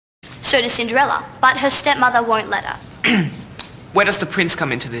So does Cinderella, but her stepmother won't let her. Where does the prince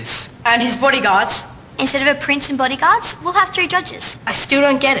come into this? And his bodyguards. Instead of a prince and bodyguards, we'll have 3 judges. I still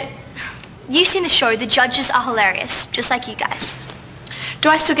don't get it. You've seen the show, the judges are hilarious, just like you guys. Do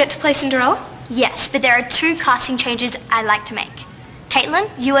I still get to play Cinderella? Yes, but there are 2 casting changes I'd like to make. Caitlin,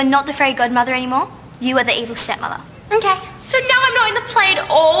 you are not the fairy godmother anymore. You are the evil stepmother. Okay, so now I'm not in the play at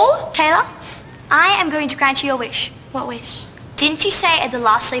all? Taylor, I am going to grant you your wish. What wish? Didn't you say at the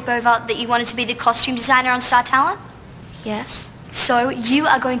last sleepover that you wanted to be the costume designer on Star Talent? Yes. So you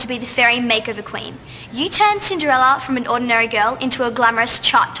are going to be the fairy makeover queen. You turn Cinderella from an ordinary girl into a glamorous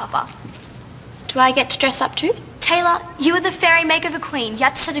chart topper. Do I get to dress up too? Taylor, you are the fairy makeover queen. You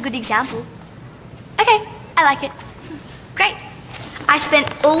have to set a good example. Okay, I like it. Great. I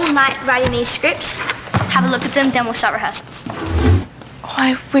spent all night writing these scripts. Have a look at them, then we'll start rehearsals. Oh,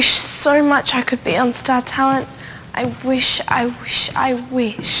 I wish so much I could be on Star Talent. I wish.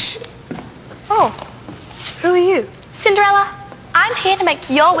 Oh, who are you? Cinderella, I'm here to make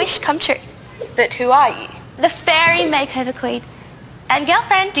your wish come true. But who are you? The fairy makeover queen. And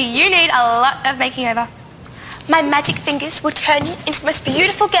girlfriend, do you need a lot of making over? My magic fingers will turn you into the most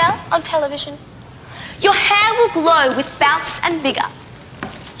beautiful girl on television. Your hair will glow with bounce and vigor.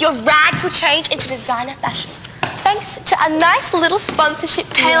 Your rags will change into designer fashion. Thanks to a nice little sponsorship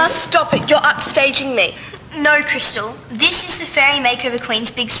deal. Taylor, stop it. You're upstaging me. No, Crystal. This is the fairy makeover queen's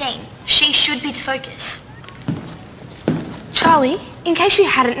big scene. She should be the focus. Charlie, In case you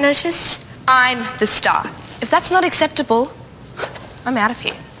hadn't noticed, I'm the star. If that's not acceptable, I'm out of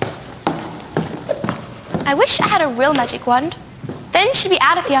here. I wish I had a real magic wand. Then she'd be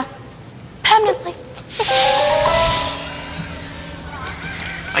out of here. Permanently.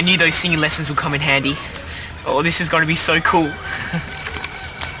 I knew those singing lessons would come in handy. Oh, this is going to be so cool.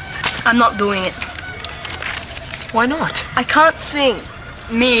 I'm not doing it. Why not? I can't sing.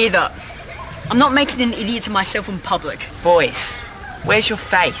 Me either. I'm not making an idiot of myself in public. Boys, where's your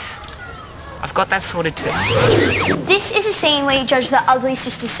faith? I've got that sorted too. This is a scene where you judge the Ugly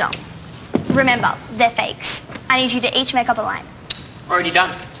Sisters song. Remember, they're fakes. I need you to each make up a line. Already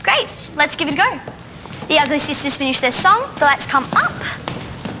done. Great, let's give it a go. The Ugly Sisters finish their song, the lights come up.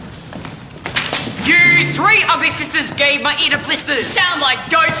 You 3 ugly sisters gave my ear to blisters. Sound like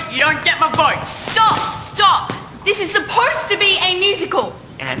goats, you don't get my vote. Stop! This is supposed to be a musical.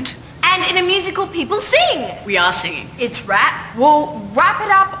 And? And in a musical, people sing. We are singing. It's rap. Well, wrap it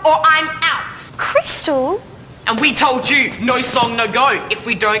up or I'm out. Crystal? And we told you, no song, no go. If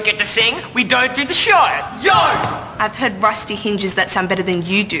we don't get to sing, we don't do the show. Yo! I've heard rusty hinges that sound better than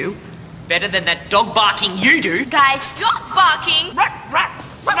you do. Better than that dog barking you do. Guys, Stop barking!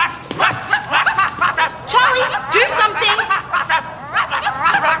 Charlie, do something!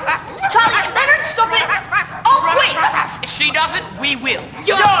 Charlie, they don't stop it! Oh, wait! If she doesn't, we will.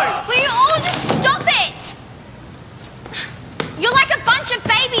 Yo! will you all just stop it? You're like a bunch of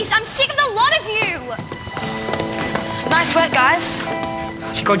babies. I'm sick of the lot of you. Nice work, guys.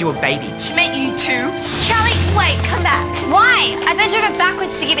 She called you a baby. She meant you too. Charlie, wait, come back. Why? I bent over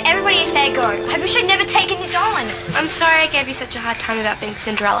backwards to give everybody a fair go. I wish I'd never taken this on. I'm sorry I gave you such a hard time about being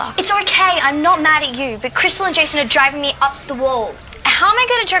Cinderella. It's okay, I'm not mad at you, but Crystal and Jason are driving me up the wall. How am I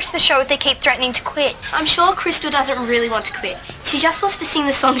going to direct the show if they keep threatening to quit? I'm sure Crystal doesn't really want to quit. She just wants to sing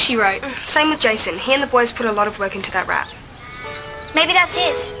the song she wrote. Same with Jason. He and the boys put a lot of work into that rap. Maybe that's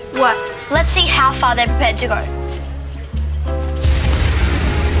it. What? Let's see how far they're prepared to go.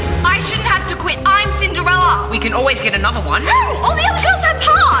 I shouldn't have to quit. I'm Cinderella. We can always get another one. No, all the other girls had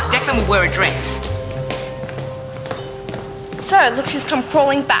parts. Declan will wear a dress. So, look who's come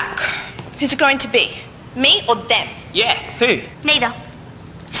crawling back. Who's it going to be? Me or them? Yeah, who? Neither.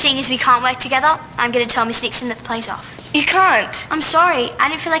 Seeing as we can't work together, I'm going to tell Miss Nixon that the play's off. You can't. I'm sorry. I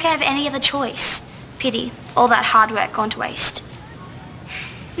don't feel like I have any other choice. Pity. All that hard work gone to waste.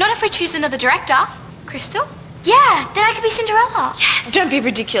 Not if we choose another director. Crystal? Yeah, then I could be Cinderella. Yes. Don't be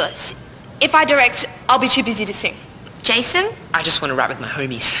ridiculous. If I direct, I'll be too busy to sing. Jason? I just want to rap with my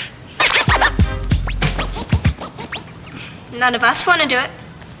homies. None of us want to do it.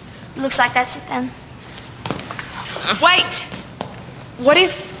 Looks like that's it then. Wait. What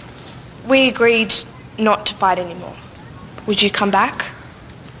if we agreed not to fight anymore? Would you come back?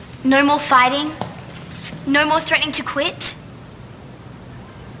 No more fighting. No more threatening to quit.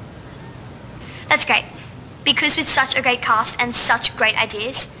 That's great. Because with such a great cast and such great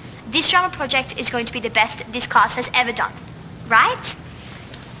ideas, this drama project is going to be the best this class has ever done. Right?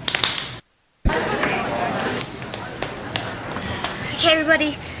 Okay,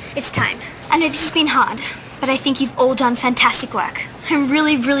 everybody, it's time. I know this has been hard, but I think you've all done fantastic work. I'm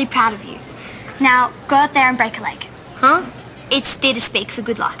really, really proud of you. Now, go out there and break a leg. Huh? It's theatre speak for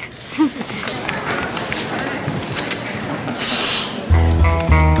good luck.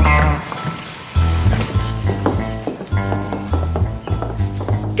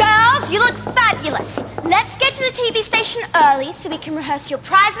 Girls, you look fabulous. Let's get to the TV station early so we can rehearse your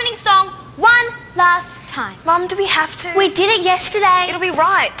prize-winning song one last time. Mum, do we have to? We did it yesterday. It'll be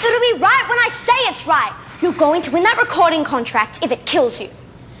right. But it'll be right when I say it's right. You're going to win that recording contract if it kills you.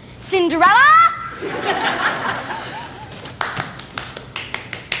 Cinderella?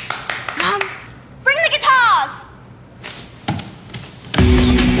 Mum. Bring the guitars.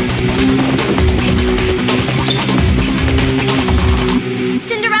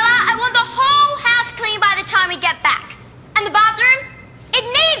 Cinderella, I want the whole house clean by the time we get back. And the bathroom? It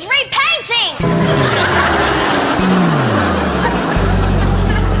needs repainting!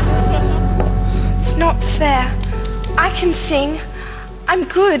 It's not fair. I can sing. I'm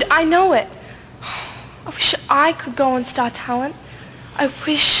good. I know it. I wish I could go on Star Talent. I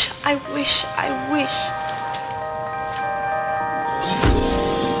wish.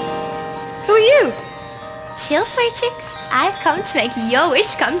 Who are you? Chill, sweet chicks. I've come to make your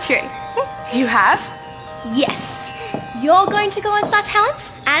wish come true. You have? Yes. You're going to go on Star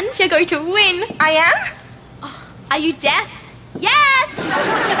Talent and you're going to win. I am? Are you deaf? Yes!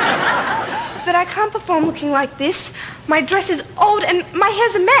 But I can't perform looking like this. My dress is old and my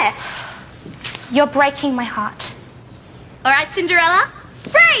hair's a mess. You're breaking my heart. All right, Cinderella,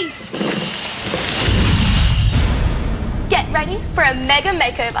 freeze! Get ready for a mega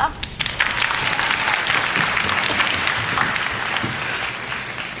makeover.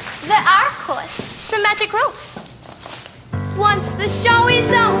 There are, of course, some magic rules. Once the show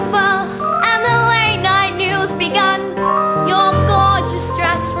is over and the late night news begun, your gorgeous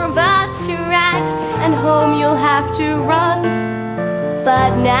dress reverts to rags and home you'll have to run.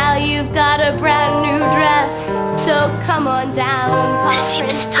 But now you've got a brand new dress, so come on down,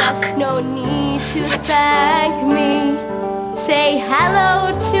 princess. No need to thank me. Say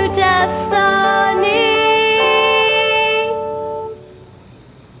hello to destiny.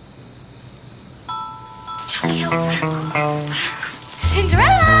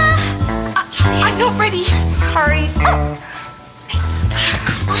 Cinderella! I'm not ready. Hurry. Come on.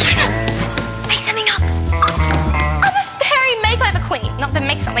 Make something up. I'm a fairy makeover queen, not the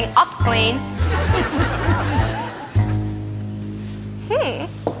make something up queen.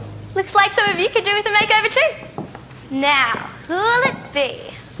 Looks like some of you could do with a makeover too. Now, who'll it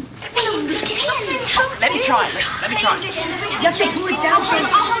be? Let me try. Let me try. You have to pull it down, friend.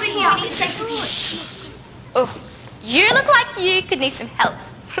 I'll hold it here. Ugh, you look like you could need some help.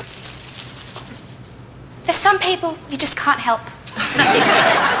 There's some people you just can't help.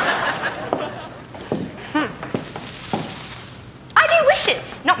 I do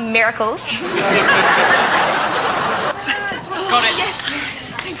wishes, not miracles. Got it. Yes.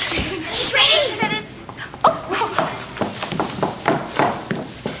 Thanks, Jason. She's ready.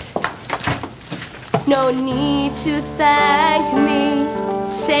 No need to thank me.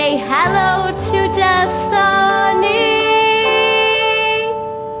 Say hello to destiny.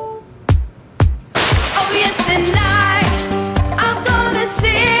 Oh yes, tonight I'm gonna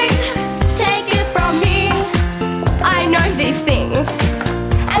sing. Take it from me. I know these things.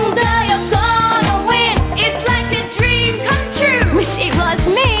 And girl, you're gonna win. It's like a dream come true. Wish it was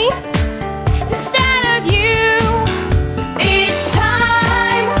me instead of you. It's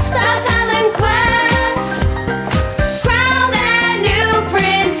time, Star Talent Quest. Crown that new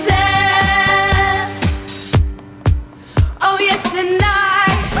princess. Oh yes, tonight.